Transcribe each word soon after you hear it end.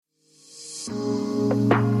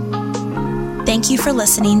Thank you for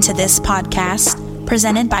listening to this podcast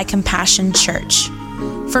presented by Compassion Church.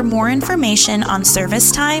 For more information on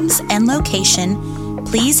service times and location,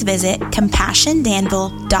 please visit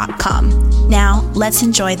compassiondanville.com. Now, let's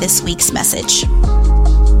enjoy this week's message.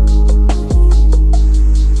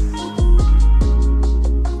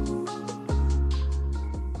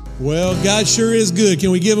 Well, God sure is good. Can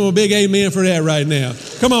we give him a big amen for that right now?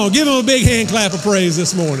 Come on, give him a big hand clap of praise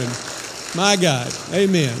this morning. My God.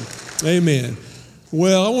 Amen. Amen.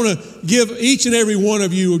 Well, I want to give each and every one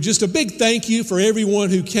of you just a big thank you for everyone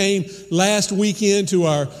who came last weekend to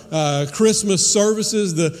our Christmas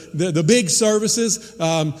services, the big services.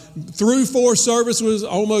 Through 4 services,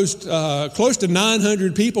 almost close to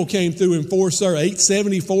 900 people came through in 4 services,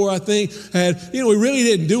 874 I think. We really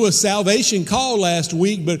didn't do a salvation call last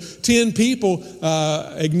week, but 10 people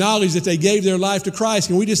acknowledged that they gave their life to Christ,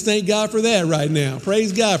 and we just thank God for that right now.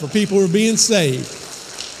 Praise God for people who are being saved.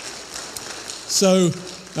 So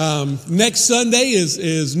next Sunday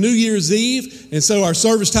is New Year's Eve, and so our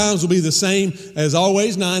service times will be the same as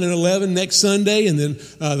always, 9 and 11 next Sunday, and then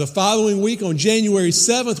the following week on January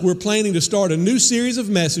 7th, we're planning to start a new series of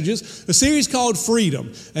messages, a series called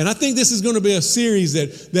Freedom. And I think this is going to be a series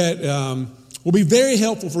that will be very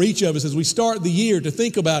helpful for each of us as we start the year to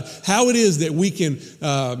think about how it is that we can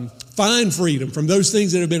find freedom from those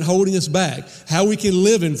things that have been holding us back, how we can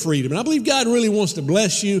live in freedom. And I believe God really wants to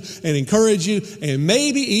bless you and encourage you and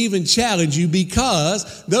maybe even challenge you,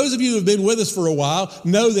 because those of you who have been with us for a while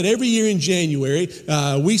know that every year in January,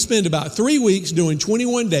 we spend about 3 weeks doing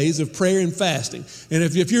 21 days of prayer and fasting. And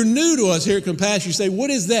if you're new to us here at Compassion, you say, what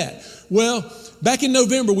is that? Well, back in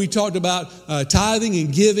November, we talked about tithing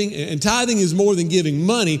and giving, and tithing is more than giving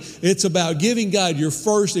money. It's about giving God your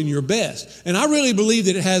first and your best. And I really believe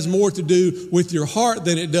that it has more to do with your heart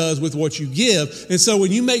than it does with what you give. And so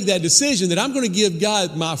when you make that decision that I'm going to give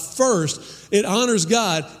God my first, it honors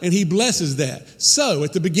God, and He blesses that. So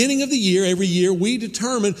at the beginning of the year, every year, we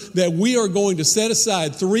determine that we are going to set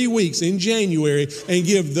aside 3 weeks in January and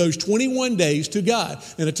give those 21 days to God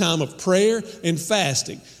in a time of prayer and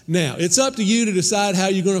fasting. Now, it's up to you to decide how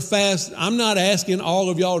you're going to fast. I'm not asking all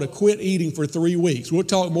of y'all to quit eating for 3 weeks. We'll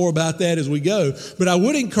talk more about that as we go. But I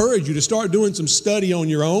would encourage you to start doing some study on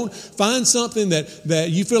your own. Find something that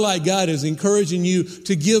you feel like God is encouraging you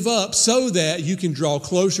to give up so that you can draw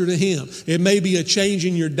closer to Him. It may be a change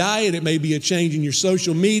in your diet. It may be a change in your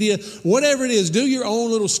social media. Whatever it is, do your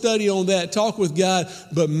own little study on that. Talk with God,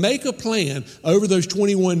 but make a plan over those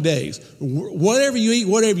 21 days. Whatever you eat,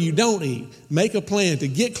 whatever you don't eat, make a plan to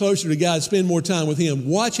get closer to God, spend more time with Him.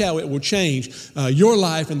 Watch how it will change your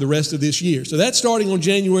life and the rest of this year. So that's starting on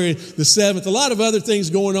January the 7th. A lot of other things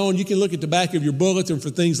going on. You can look at the back of your bulletin for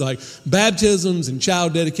things like baptisms and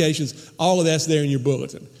child dedications. All of that's there in your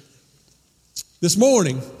bulletin. This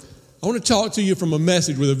morning, I want to talk to you from a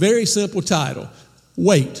message with a very simple title,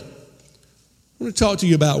 Wait. I want to talk to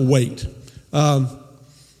you about wait. Don't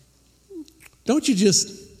you just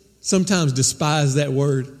sometimes despise that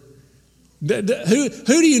word? Who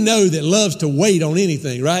do you know that loves to wait on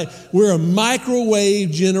anything, right? We're a microwave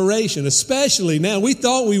generation, especially now. We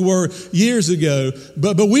thought we were years ago,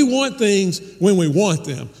 but we want things when we want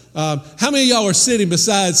them. How many of y'all are sitting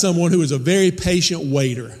beside someone who is a very patient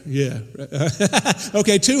waiter? Yeah.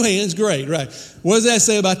 Okay, 2 hands, great, right. What does that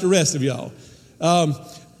say about the rest of y'all?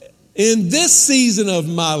 In this season of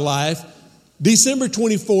my life, December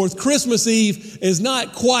 24th, Christmas Eve is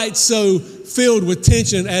not quite so filled with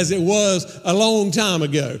tension as it was a long time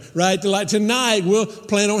ago, right? Like tonight, we'll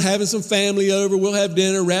plan on having some family over. We'll have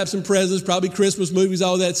dinner, wrap some presents, probably Christmas movies,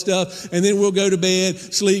 all that stuff. And then we'll go to bed,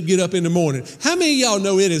 sleep, get up in the morning. How many of y'all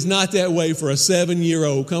know it is not that way for a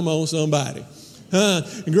 7-year-old? Come on, somebody.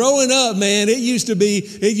 Growing up, man, it used to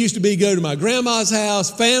be go to my grandma's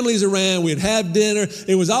house, families around, we'd have dinner.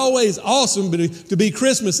 It was always awesome to be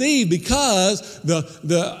Christmas Eve, because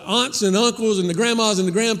the aunts and uncles and the grandmas and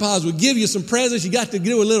the grandpas would give you some presents. You got to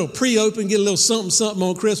do a little pre-open, get a little something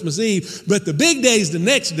on Christmas Eve. But the big day is the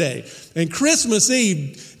next day. And Christmas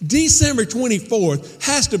Eve, December 24th,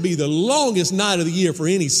 has to be the longest night of the year for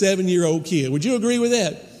any 7-year-old kid. Would you agree with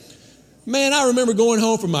that? Man, I remember going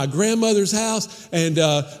home from my grandmother's house, and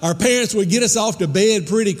our parents would get us off to bed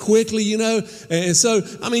pretty quickly, you know. And so,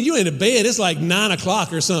 I mean, you in the bed, it's like 9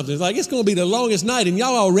 o'clock or something. It's like, it's going to be the longest night, and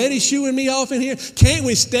y'all already shooing me off in here? Can't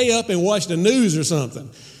we stay up and watch the news or something?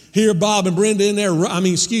 Here, Bob and Brenda in there,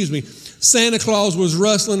 Santa Claus was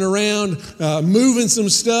rustling around, moving some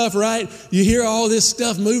stuff, right? You hear all this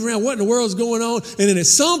stuff moving around. What in the world's going on? And then at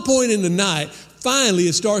some point in the night, finally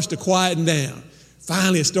it starts to quieten down.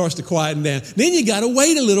 Finally, it starts to quieten down. Then you got to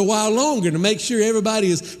wait a little while longer to make sure everybody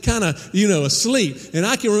is kind of, asleep. And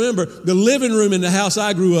I can remember the living room in the house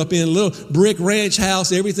I grew up in, a little brick ranch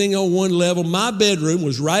house, everything on one level. My bedroom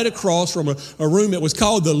was right across from a room that was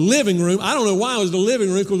called the living room. I don't know why it was the living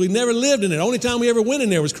room, because we never lived in it. The only time we ever went in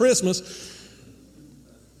there was Christmas.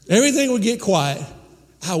 Everything would get quiet.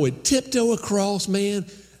 I would tiptoe across, man,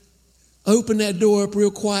 open that door up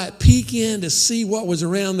real quiet, peek in to see what was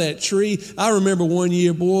around that tree. I remember one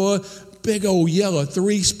year, boy, big old yellow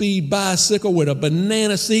 3-speed bicycle with a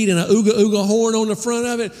banana seat and a ooga ooga horn on the front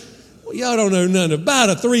of it. Well, y'all don't know nothing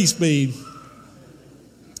about a 3-speed.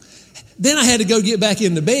 Then I had to go get back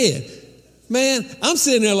into bed. Man, I'm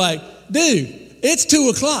sitting there like, dude, it's 2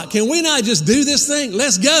 o'clock. Can we not just do this thing?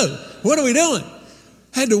 Let's go. What are we doing?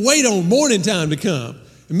 Had to wait on morning time to come.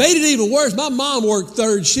 It made it even worse. My mom worked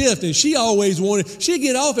third shift, and she always she'd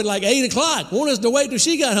get off at like 8 o'clock, want us to wait till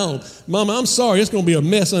she got home. Mama, I'm sorry, it's going to be a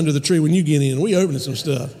mess under the tree when you get in. We opening some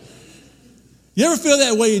stuff. You ever feel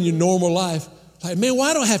that way in your normal life? Like, man,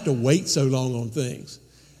 why do I have to wait so long on things?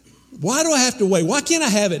 Why do I have to wait? Why can't I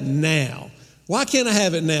have it now? Why can't I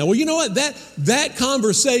have it now? Well, you know what? That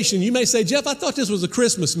conversation, you may say, Jeff, I thought this was a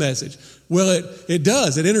Christmas message. Well, it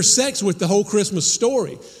does. It intersects with the whole Christmas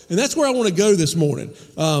story. And that's where I want to go this morning.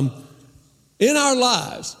 In our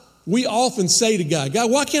lives, we often say to God,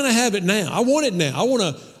 why can't I have it now? I want it now. I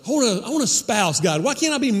want a spouse, God. Why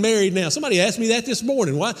can't I be married now? Somebody asked me that this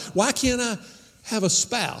morning. Why can't I have a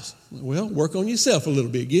spouse? Well, work on yourself a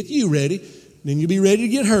little bit. Get you ready. Then you'll be ready to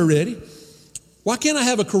get her ready. Why can't I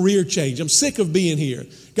have a career change? I'm sick of being here.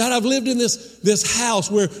 God, I've lived in this house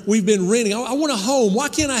where we've been renting. I want a home. Why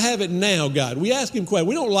can't I have it now, God? We ask him questions.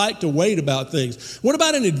 We don't like to wait about things. What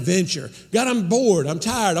about an adventure? God, I'm bored. I'm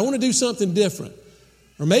tired. I want to do something different.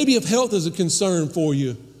 Or maybe if health is a concern for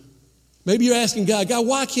you, maybe you're asking God,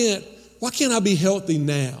 why can't I be healthy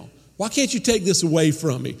now? Why can't you take this away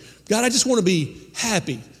from me? God, I just want to be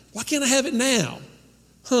happy. Why can't I have it now?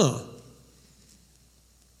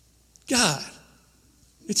 God,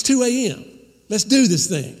 it's 2 a.m. Let's do this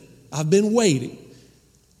thing. I've been waiting.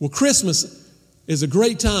 Well, Christmas is a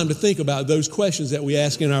great time to think about those questions that we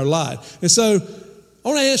ask in our life. And so I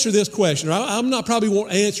want to answer this question. Probably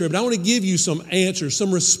won't answer it, but I want to give you some answers,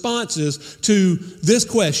 some responses to this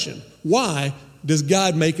question. Why does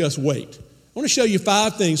God make us wait? I want to show you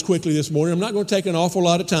 5 things quickly this morning. I'm not going to take an awful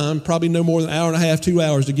lot of time, probably no more than an hour and a half, 2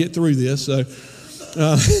 hours to get through this. So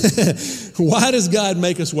why does God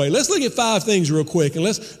make us wait? Let's look at 5 things real quick, and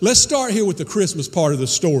let's start here with the Christmas part of the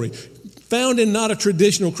story. Found in not a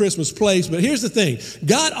traditional Christmas place, but here's the thing.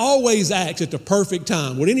 God always acts at the perfect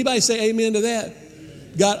time. Would anybody say amen to that?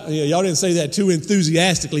 God, y'all didn't say that too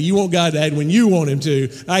enthusiastically. You want God to act when you want him to.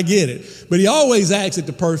 I get it. But he always acts at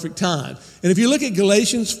the perfect time. And if you look at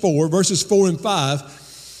Galatians 4, verses 4 and 5,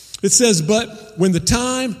 it says, "But when the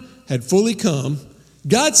time had fully come,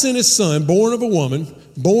 God sent his son, born of a woman,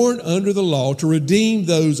 born under the law, to redeem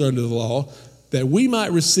those under the law, that we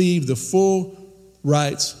might receive the full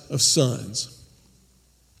rights of sons."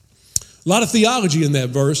 A lot of theology in that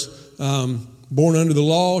verse. Born under the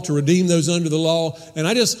law, to redeem those under the law. And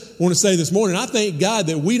I just want to say this morning, I thank God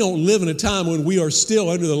that we don't live in a time when we are still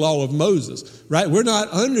under the law of Moses, right? We're not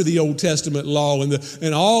under the Old Testament law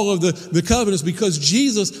and all of the covenants, because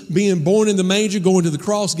Jesus, being born in the manger, going to the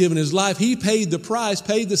cross, giving his life, he paid the price,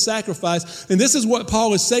 paid the sacrifice. And this is what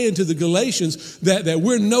Paul is saying to the Galatians, that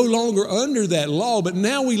we're no longer under that law, but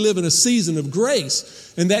now we live in a season of grace.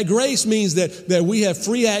 And that grace means that we have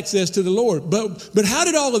free access to the Lord. But how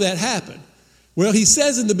did all of that happen? Well, he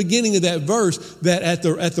says in the beginning of that verse that at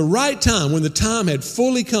the right time, when the time had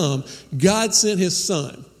fully come, God sent his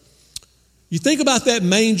son. You think about that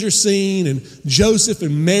manger scene and Joseph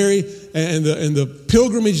and Mary and the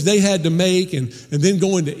pilgrimage they had to make, and then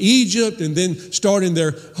going to Egypt, and then starting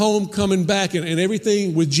their home, coming back, and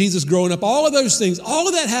everything with Jesus growing up. All of those things, all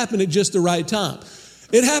of that happened at just the right time.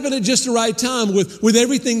 It happened at just the right time with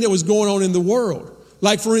everything that was going on in the world.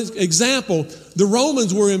 Like, for example, the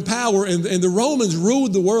Romans were in power, and the Romans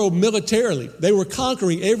ruled the world militarily. They were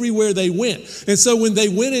conquering everywhere they went. And so when they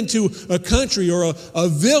went into a country or a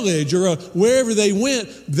village or wherever they went,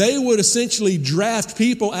 they would essentially draft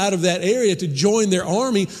people out of that area to join their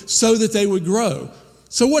army so that they would grow.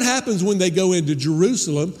 So what happens when they go into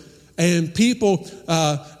Jerusalem, and people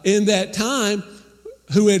in that time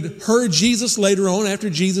who had heard Jesus later on after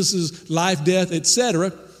Jesus' life, death,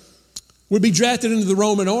 etc., would be drafted into the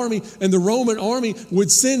Roman army, and the Roman army would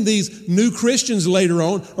send these new Christians later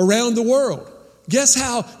on around the world. Guess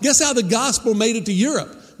how the gospel made it to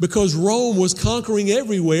Europe? Because Rome was conquering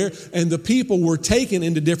everywhere, and the people were taken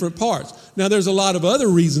into different parts. Now, there's a lot of other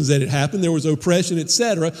reasons that it happened. There was oppression,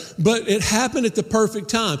 etc., but it happened at the perfect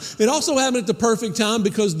time. It also happened at the perfect time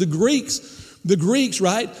because the Greeks,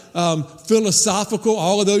 right, philosophical,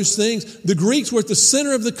 all of those things, the Greeks were at the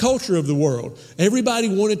center of the culture of the world. Everybody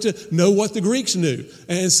wanted to know what the Greeks knew.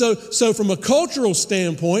 And so from a cultural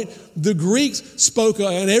standpoint, the Greeks spoke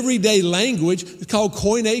an everyday language called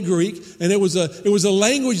Koine Greek, and it was a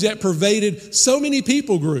language that pervaded so many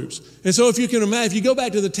people groups. And so if you can imagine, if you go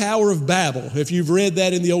back to the Tower of Babel, if you've read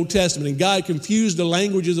that in the Old Testament, and God confused the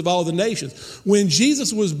languages of all the nations. When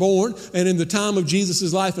Jesus was born, and in the time of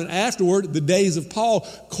Jesus' life and afterward, the days of Paul,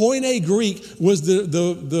 Koine Greek was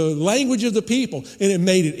the language of the people, and it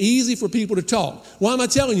made it easy for people to talk. Why am I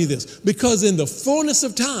telling you this? Because in the fullness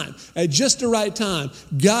of time, at just the right time,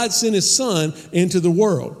 God sent His Son into the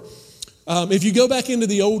world. If you go back into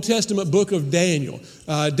the Old Testament book of Daniel,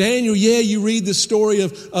 you read the story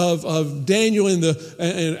of Daniel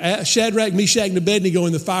and Shadrach, Meshach, and Abednego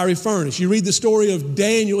in the fiery furnace. You read the story of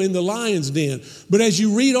Daniel in the lion's den. But as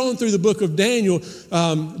you read on through the book of Daniel,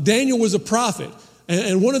 Daniel was a prophet.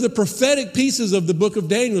 And one of the prophetic pieces of the book of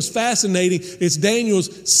Daniel is fascinating. It's Daniel's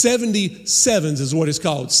 77s is what it's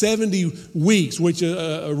called, 70 weeks, which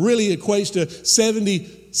really equates to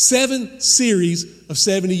 77 series of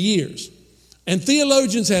 70 years. And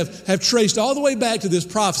theologians have traced all the way back to this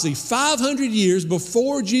prophecy. 500 years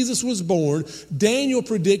before Jesus was born, Daniel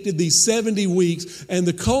predicted these 70 weeks, and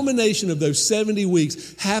the culmination of those 70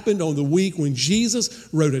 weeks happened on the week when Jesus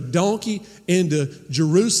rode a donkey into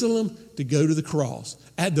Jerusalem to go to the cross.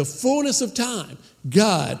 At the fullness of time,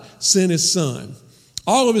 God sent His Son.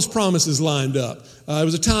 All of His promises lined up. It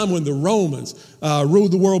was a time when the Romans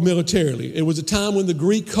ruled the world militarily. It was a time when the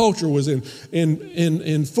Greek culture was in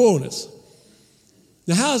fullness.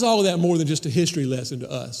 Now, how is all of that more than just a history lesson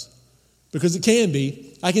to us? Because it can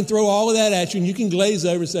be. I can throw all of that at you, and you can glaze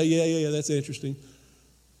over and say, yeah, that's interesting.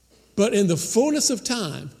 But in the fullness of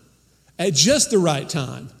time, at just the right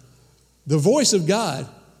time, the voice of God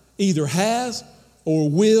either has or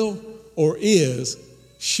will or is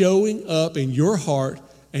showing up in your heart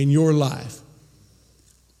and your life.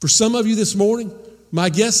 For some of you this morning, my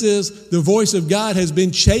guess is the voice of God has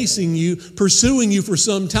been chasing you, pursuing you for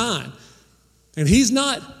some time. And He's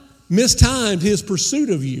not mistimed His pursuit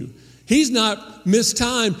of you. He's not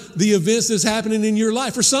mistimed the events that's happening in your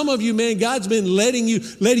life. For some of you, man, God's been letting you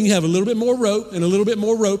have a little bit more rope and a little bit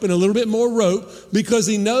more rope and a little bit more rope, because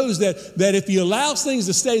He knows that if He allows things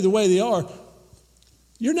to stay the way they are,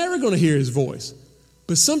 you're never going to hear His voice.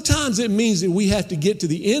 But sometimes it means that we have to get to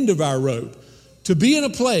the end of our rope to be in a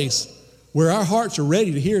place where our hearts are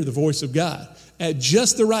ready to hear the voice of God. At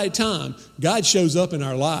just the right time, God shows up in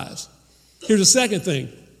our lives. Here's a second thing.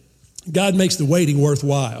 God makes the waiting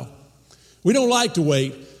worthwhile. We don't like to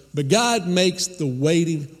wait, but God makes the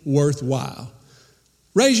waiting worthwhile.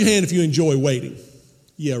 Raise your hand if you enjoy waiting.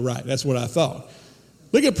 Yeah, right. That's what I thought.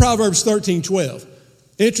 Look at Proverbs 13:12.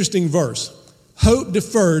 Interesting verse. Hope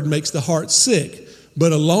deferred makes the heart sick,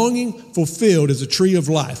 but a longing fulfilled is a tree of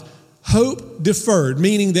life. Hope deferred,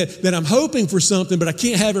 meaning that I'm hoping for something, but I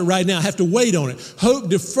can't have it right now. I have to wait on it. Hope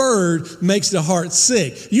deferred makes the heart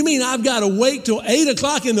sick. You mean I've got to wait till 8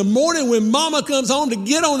 o'clock in the morning when Mama comes home to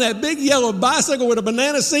get on that big yellow bicycle with a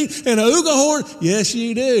banana seat and a ooga horn? Yes,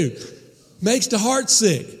 you do. Makes the heart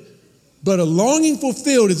sick. But a longing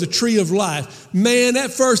fulfilled is a tree of life. Man,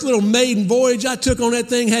 that first little maiden voyage I took on that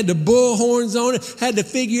thing had the bull horns on it, had to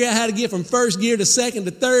figure out how to get from first gear to second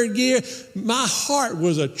to third gear. My heart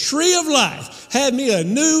was a tree of life. Had me a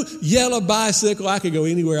new yellow bicycle. I could go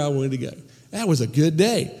anywhere I wanted to go. That was a good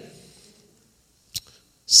day.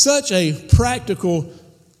 Such a practical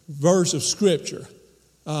verse of Scripture.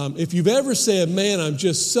 If you've ever said, man, I'm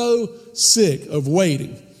just so sick of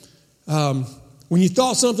waiting. When you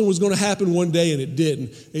thought something was going to happen one day and it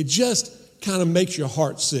didn't, it just kind of makes your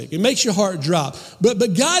heart sick. It makes your heart drop.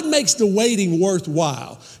 But God makes the waiting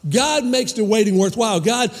worthwhile. God makes the waiting worthwhile.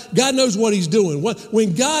 God knows what He's doing.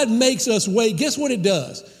 When God makes us wait, guess what it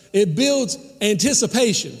does? It builds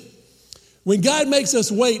anticipation. When God makes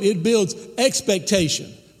us wait, it builds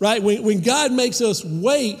expectation, right? When God makes us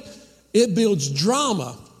wait, it builds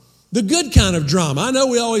drama. The good kind of drama. I know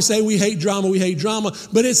we always say we hate drama,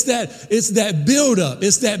 but it's that build-up.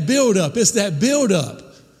 It's that build-up. It's that build-up.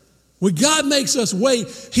 When God makes us wait,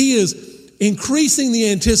 He is increasing the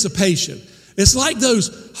anticipation. It's like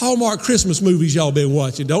those Hallmark Christmas movies y'all been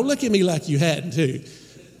watching. Don't look at me like you hadn't too.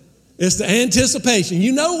 It's the anticipation.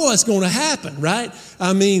 You know what's going to happen, right?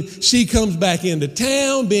 I mean, she comes back into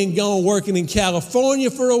town, been gone working in California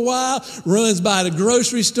for a while, runs by the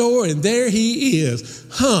grocery store, and there he is.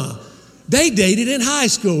 They dated in high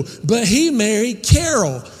school, but he married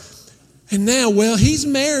Carol. And now, well, he's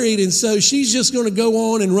married, and so she's just going to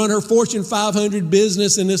go on and run her Fortune 500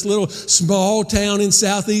 business in this little small town in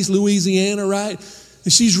southeast Louisiana, right?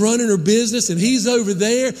 And she's running her business, and he's over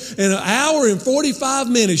there. And an hour and 45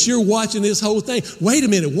 minutes, you're watching this whole thing. Wait a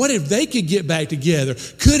minute, what if they could get back together?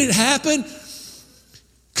 Could it happen?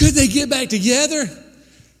 Could they get back together?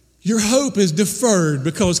 Your hope is deferred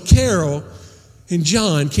because Carol and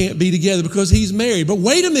John can't be together because he's married. But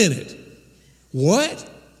wait a minute. What?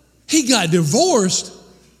 He got divorced.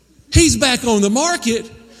 He's back on the market.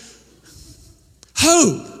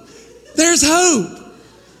 Hope. There's hope.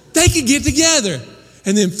 They could get together.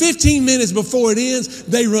 And then 15 minutes before it ends,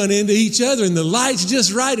 they run into each other and the light's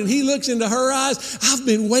just right. And he looks into her eyes. I've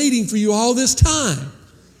been waiting for you all this time.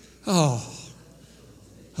 Oh,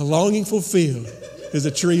 a longing fulfilled is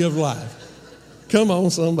a tree of life. Come on,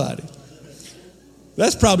 somebody.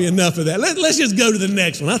 That's probably enough of that. Let's just go to the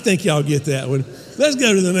next one. I think y'all get that one. Let's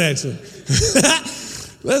go to the next one.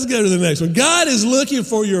 Let's go to the next one. God is looking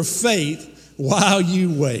for your faith while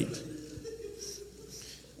you wait.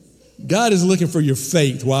 God is looking for your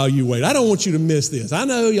faith while you wait. I don't want you to miss this. I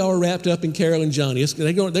know y'all are wrapped up in Carol and Johnny.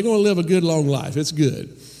 They're going to live a good, long life. It's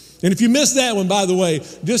good. And if you missed that one, by the way,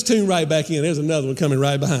 just tune right back in. There's another one coming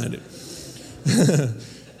right behind it.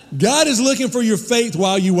 God is looking for your faith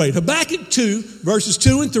while you wait. Habakkuk 2, verses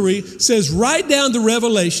 2 and 3 says, write down the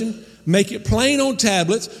revelation, make it plain on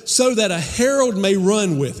tablets, so that a herald may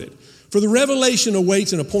run with it. For the revelation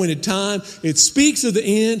awaits an appointed time. It speaks of the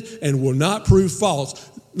end and will not prove false.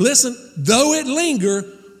 Listen, though it linger,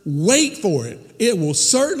 wait for it. It will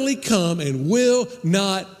certainly come and will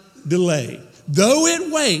not delay. Though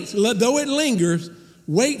it lingers,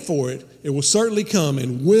 wait for it. It will certainly come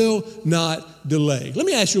and will not delay. Let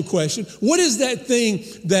me ask you a question. What is that thing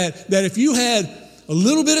that if you had a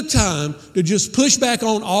little bit of time to just push back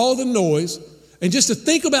on all the noise and just to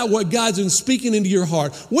think about what God's been speaking into your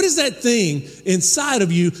heart, what is that thing inside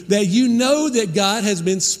of you that you know that God has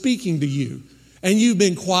been speaking to you? And you've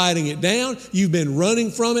been quieting it down. You've been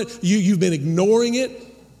running from it. You've been ignoring it.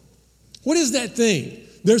 What is that thing?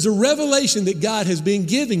 There's a revelation that God has been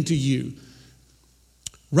giving to you.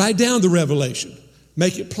 Write down the revelation.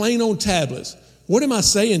 Make it plain on tablets. What am I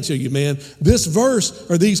saying to you, man? This verse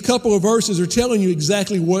or these couple of verses are telling you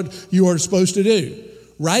exactly what you are supposed to do.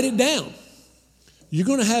 Write it down. You're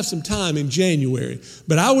going to have some time in January,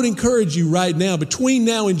 but I would encourage you right now, between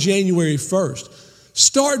now and January 1st,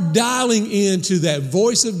 start dialing into that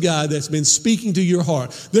voice of God that's been speaking to your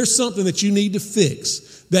heart. There's something that you need to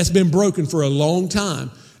fix that's been broken for a long time,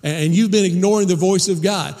 and you've been ignoring the voice of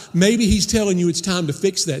God. Maybe He's telling you it's time to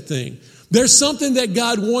fix that thing. There's something that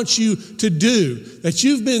God wants you to do that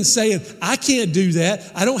you've been saying, I can't do that.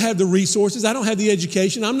 I don't have the resources. I don't have the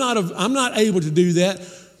education. I'm not able to do that.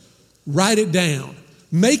 Write it down.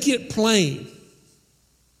 Make it plain.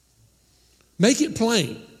 Make it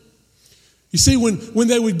plain. You see, when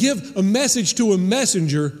they would give a message to a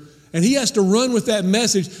messenger and he has to run with that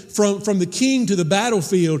message from the king to the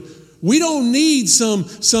battlefield, we don't need some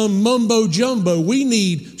mumbo jumbo. We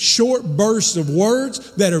need short bursts of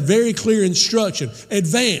words that are very clear instruction.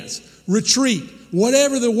 Advance, retreat,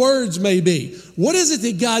 whatever the words may be. What is it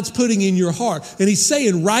that God's putting in your heart? And He's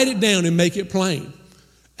saying, write it down and make it plain.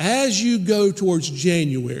 As you go towards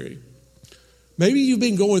January, maybe you've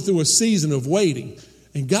been going through a season of waiting,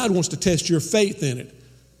 and God wants to test your faith in it.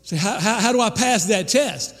 Say, how do I pass that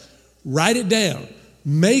test? Write it down.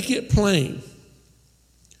 Make it plain.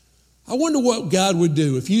 I wonder what God would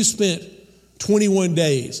do if you spent 21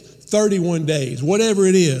 days, 31 days, whatever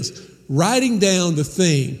it is, writing down the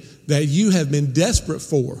thing that you have been desperate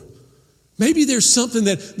for. Maybe there's something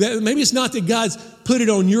that maybe it's not that God's put it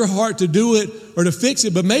on your heart to do it or to fix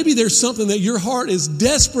it, but maybe there's something that your heart is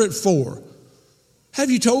desperate for. Have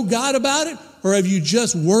you told God about it, or have you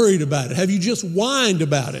just worried about it? Have you just whined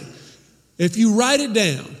about it? If you write it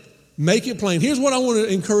down, make it plain. Here's what I want to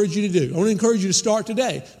encourage you to do. I want to encourage you to start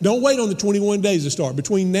today. Don't wait on the 21 days to start.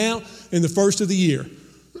 Between now and the first of the year,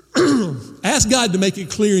 ask God to make it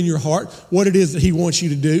clear in your heart what it is that He wants you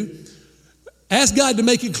to do. Ask God to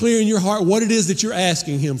make it clear in your heart what it is that you're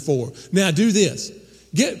asking Him for. Now do this.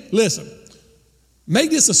 Listen. Make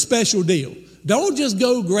this a special deal. Don't just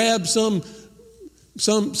go grab some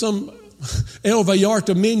El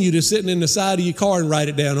Vallarta menu that's sitting in the side of your car and write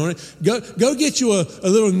it down on it. Go get you a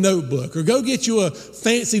little notebook, or go get you a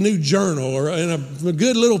fancy new journal, or a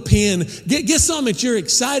good little pen. Get something that you're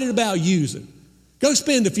excited about using. Go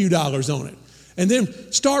spend a few dollars on it. And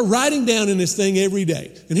then start writing down in this thing every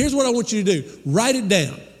day. And here's what I want you to do. Write it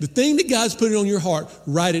down. The thing that God's put it on your heart,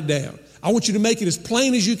 write it down. I want you to make it as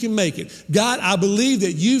plain as you can make it. God, I believe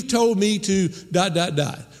that you've told me to ...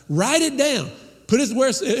 Write it down. Put it where,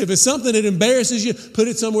 if it's something that embarrasses you, put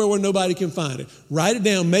it somewhere where nobody can find it. Write it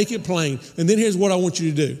down, make it plain. And then here's what I want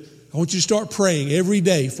you to do. I want you to start praying every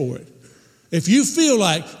day for it. If you feel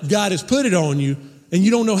like God has put it on you and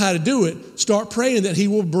you don't know how to do it, start praying that he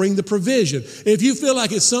will bring the provision. If you feel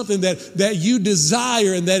like it's something that you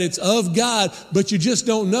desire and that it's of God, but you just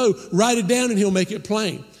don't know, write it down and he'll make it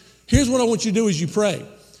plain. Here's what I want you to do as you pray.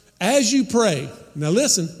 As you pray, now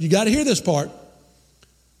listen, you got to hear this part.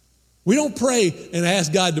 We don't pray and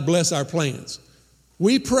ask God to bless our plans.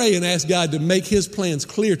 We pray and ask God to make his plans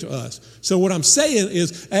clear to us. So what I'm saying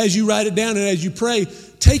is, as you write it down and as you pray,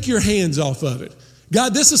 take your hands off of it.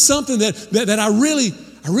 God, this is something that I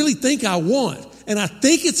really think I want. And I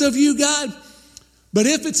think it's of you, God. But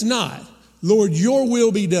if it's not, Lord, your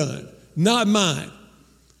will be done, not mine.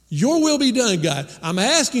 Your will be done, God. I'm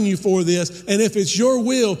asking you for this. And if it's your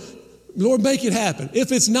will, Lord, make it happen.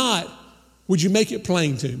 If it's not, would you make it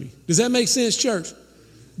plain to me? Does that make sense, church?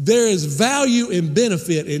 There is value and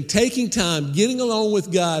benefit in taking time, getting along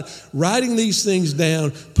with God, writing these things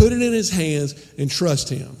down, put it in his hands, and trust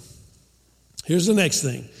him. Here's the next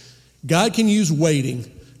thing. God can use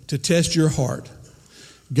waiting to test your heart.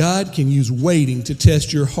 God can use waiting to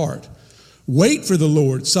test your heart. Wait for the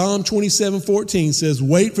Lord. Psalm 27:14 says,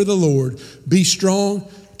 wait for the Lord. Be strong,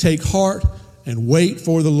 take heart, and wait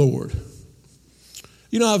for the Lord.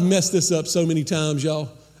 You know, I've messed this up so many times, y'all.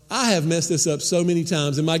 I have messed this up so many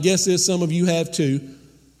times, and my guess is some of you have too.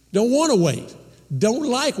 Don't want to wait. Don't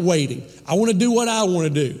like waiting. I want to do what I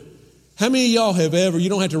want to do. How many of y'all have ever, you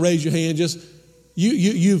don't have to raise your hand, just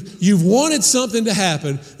you've wanted something to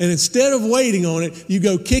happen, and instead of waiting on it, you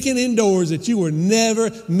go kicking in doors that you were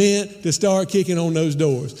never meant to start kicking on those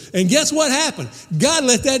doors. And guess what happened? God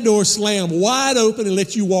let that door slam wide open and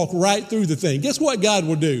let you walk right through the thing. Guess what God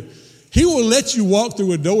will do? He will let you walk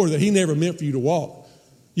through a door that he never meant for you to walk.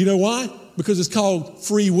 You know why? Because it's called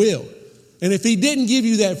free will. And if he didn't give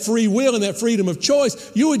you that free will and that freedom of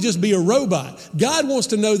choice, you would just be a robot. God wants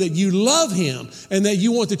to know that you love him and that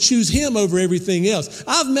you want to choose him over everything else.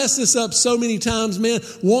 I've messed this up so many times, man.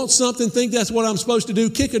 Want something, think that's what I'm supposed to do,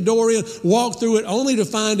 kick a door in, walk through it, only to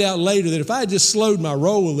find out later that if I had just slowed my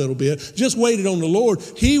roll a little bit, just waited on the Lord,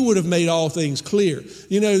 he would have made all things clear.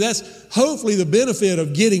 You know, that's hopefully the benefit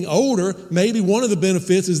of getting older. Maybe one of the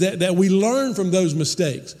benefits is that we learn from those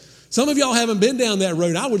mistakes. Some of y'all haven't been down that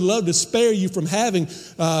road. I would love to spare you from having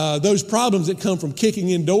those problems that come from kicking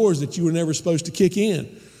in doors that you were never supposed to kick in.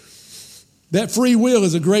 That free will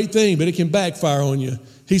is a great thing, but it can backfire on you.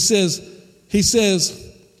 He says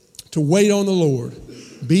to wait on the Lord,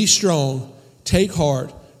 be strong, take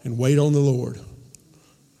heart, and wait on the Lord.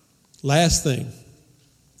 Last thing,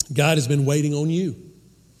 God has been waiting on you.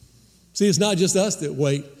 See, it's not just us that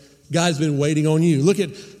wait. God's been waiting on you. Look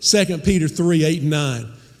at 2 Peter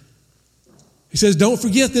 3:8-9. He says, don't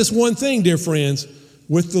forget this one thing, dear friends.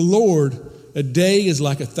 With the Lord, a day is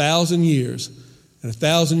like 1,000 years, and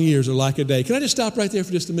 1,000 years are like a day. Can I just stop right there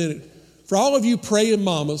for just a minute? For all of you praying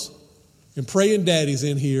mamas and praying daddies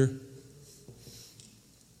in here,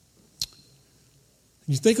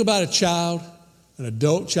 you think about a child, an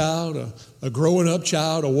adult child, a growing up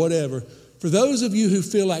child, or whatever. For those of you who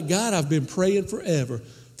feel like, God, I've been praying forever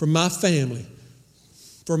for my family,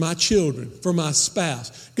 for my children, for my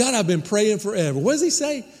spouse. God, I've been praying forever. What does he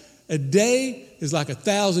say? A day is like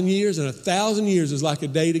 1,000 years, and 1,000 years is like a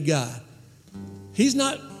day to God. He's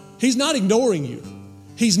not ignoring you.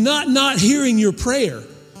 He's not hearing your prayer.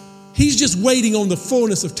 He's just waiting on the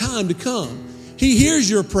fullness of time to come. He hears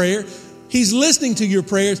your prayer. He's listening to your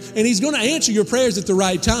prayers, and he's going to answer your prayers at the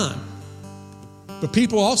right time. But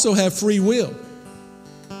people also have free will.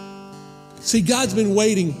 See, God's been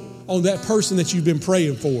waiting on that person that you've been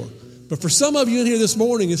praying for. But for some of you in here this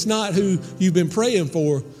morning, it's not who you've been praying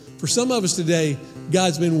for. For some of us today,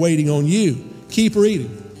 God's been waiting on you. Keep reading.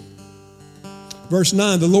 Verse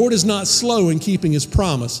 9, the Lord is not slow in keeping his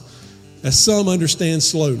promise, as some understand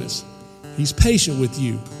slowness. He's patient with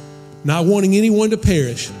you, not wanting anyone to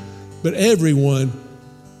perish, but everyone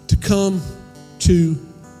to come to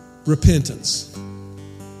repentance.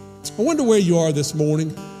 I wonder where you are this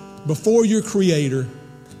morning before your Creator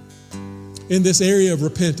in this area of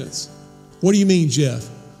repentance. What do you mean, Jeff?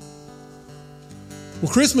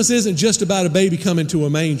 Well, Christmas isn't just about a baby coming to a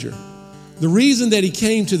manger. The reason that he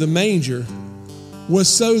came to the manger was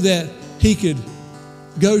so that he could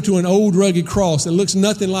go to an old rugged cross that looks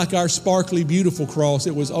nothing like our sparkly, beautiful cross.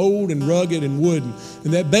 It was old and rugged and wooden.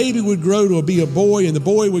 And that baby would grow to be a boy, and the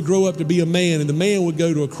boy would grow up to be a man, and the man would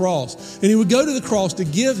go to a cross. And he would go to the cross to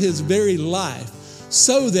give his very life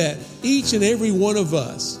so that each and every one of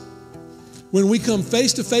us, when we come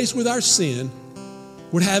face to face with our sin,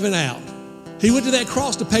 would have an out. He went to that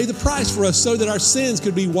cross to pay the price for us so that our sins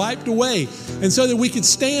could be wiped away and so that we could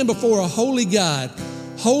stand before a holy God,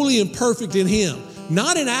 holy and perfect in Him.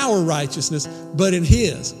 Not in our righteousness, but in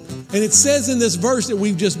His. And it says in this verse that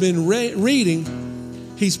we've just been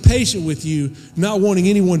reading, He's patient with you, not wanting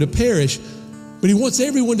anyone to perish, but He wants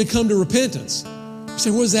everyone to come to repentance. You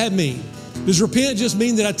say, what does that mean? Does repent just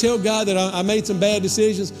mean that I tell God that I made some bad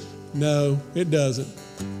decisions? No, it doesn't.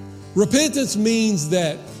 Repentance means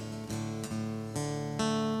that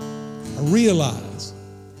I realize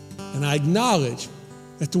and I acknowledge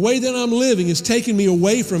that the way that I'm living is taking me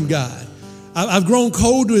away from God. I've grown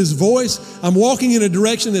cold to His voice. I'm walking in a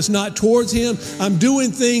direction that's not towards Him. I'm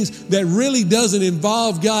doing things that really doesn't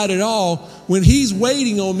involve God at all when He's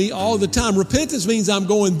waiting on me all the time. Repentance means I'm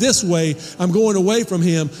going this way. I'm going away from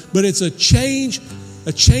Him. But it's a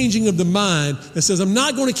changing of the mind that says I'm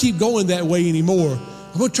not going to keep going that way anymore.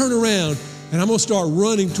 I'm going to turn around and I'm going to start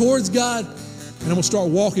running towards God and I'm going to start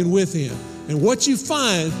walking with Him. And what you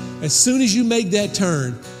find as soon as you make that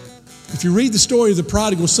turn, if you read the story of the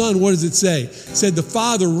prodigal son, what does it say? It said the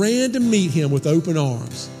father ran to meet him with open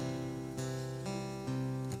arms.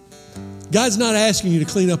 God's not asking you to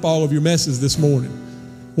clean up all of your messes this morning.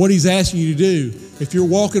 What He's asking you to do, if you're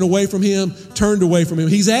walking away from Him, turned away from Him,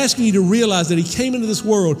 He's asking you to realize that He came into this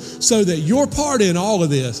world so that your part in all of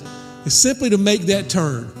this is simply to make that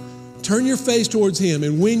turn. Turn your face towards Him,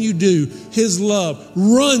 and when you do, His love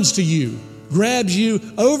runs to you, grabs you,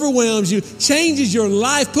 overwhelms you, changes your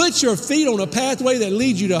life, puts your feet on a pathway that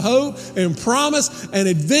leads you to hope and promise and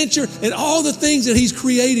adventure and all the things that He's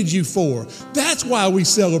created you for. That's why we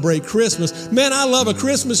celebrate Christmas. Man, I love a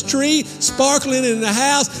Christmas tree sparkling in the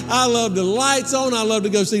house. I love the lights on. I love to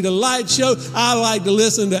go see the light show. I like to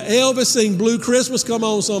listen to Elvis sing Blue Christmas. Come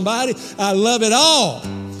on, somebody. I love it all.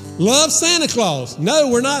 Love Santa Claus. No,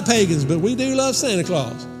 we're not pagans, but we do love Santa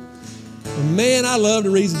Claus. And man, I love the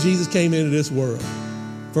reason Jesus came into this world.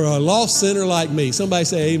 For a lost sinner like me. Somebody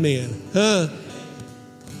say amen. Huh?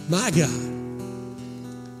 My God.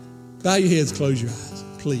 Bow your heads, close your eyes,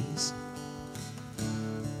 please.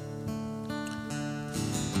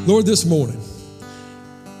 Lord, this morning,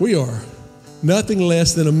 we are nothing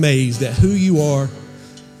less than amazed at who You are.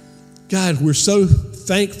 God, we're so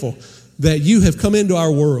thankful that You have come into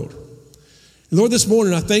our world. And Lord, this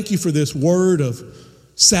morning, I thank You for this word of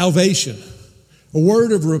salvation, a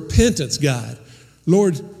word of repentance, God.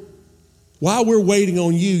 Lord, while we're waiting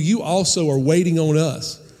on You, You also are waiting on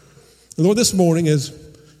us. And Lord, this morning, as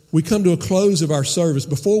we come to a close of our service,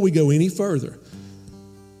 before we go any further,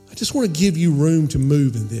 I just want to give You room to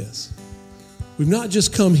move in this. We've not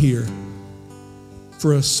just come here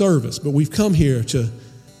for a service, but we've come here to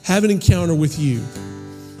have an encounter with You.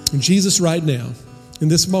 And Jesus, right now, in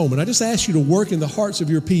this moment, I just ask You to work in the hearts of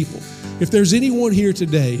Your people. If there's anyone here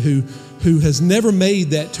today who has never made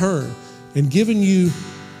that turn and given You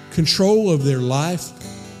control of their life,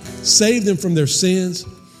 saved them from their sins,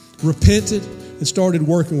 repented, and started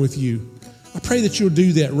working with You, I pray that You'll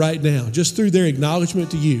do that right now, just through their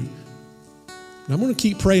acknowledgement to You. And I'm going to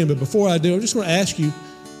keep praying, but before I do, I'm just going to ask you,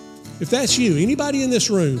 if that's you, anybody in this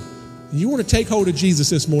room, you want to take hold of Jesus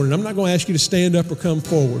this morning, I'm not going to ask you to stand up or come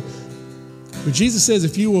forward. But Jesus says,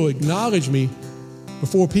 if you will acknowledge Me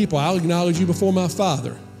before people, I'll acknowledge You before My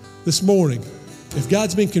Father. This morning, if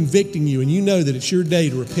God's been convicting you and you know that it's your day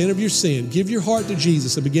to repent of your sin, give your heart to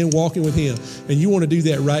Jesus and begin walking with Him, and you want to do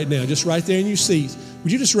that right now, just right there in your seats,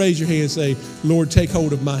 would you just raise your hand and say, Lord, take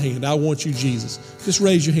hold of my hand. I want You, Jesus. Just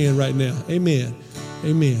raise your hand right now. Amen.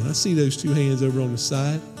 Amen. I see those two hands over on the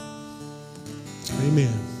side.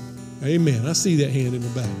 Amen. Amen. I see that hand in the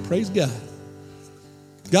back. Praise God.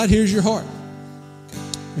 God hears your heart,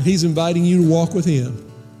 and He's inviting you to walk with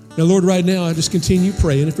Him. Now, Lord, right now, I just continue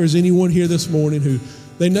praying. If there's anyone here this morning who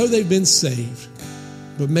they know they've been saved,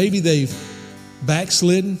 but maybe they've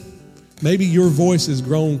backslidden, maybe Your voice has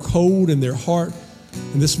grown cold in their heart,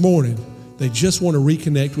 and this morning they just want to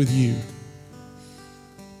reconnect with You.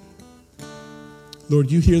 Lord,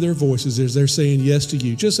 You hear their voices as they're saying yes to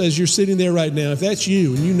You. Just as you're sitting there right now, if that's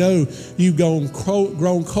you and you know you've grown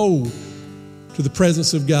cold to the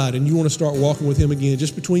presence of God and you want to start walking with Him again,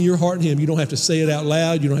 just between your heart and Him, you don't have to say it out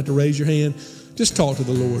loud. You don't have to raise your hand. Just talk to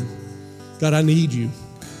the Lord. God, I need You.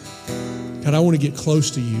 God, I want to get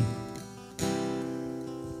close to You.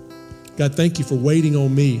 God, thank You for waiting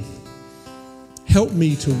on me. Help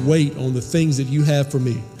me to wait on the things that You have for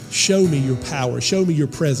me. Show me Your power. Show me Your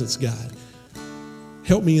presence, God.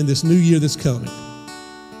 Help me in this new year that's coming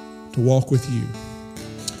to walk with You.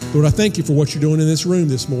 Lord, I thank You for what You're doing in this room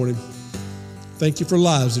this morning. Thank You for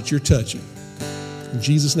lives that You're touching. In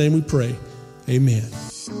Jesus' name we pray. Amen.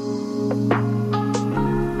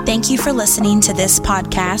 Thank you for listening to this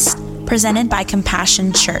podcast presented by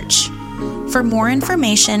Compassion Church. For more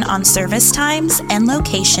information on service times and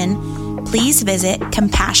location, please visit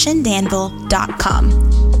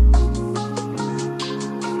compassiondanville.com.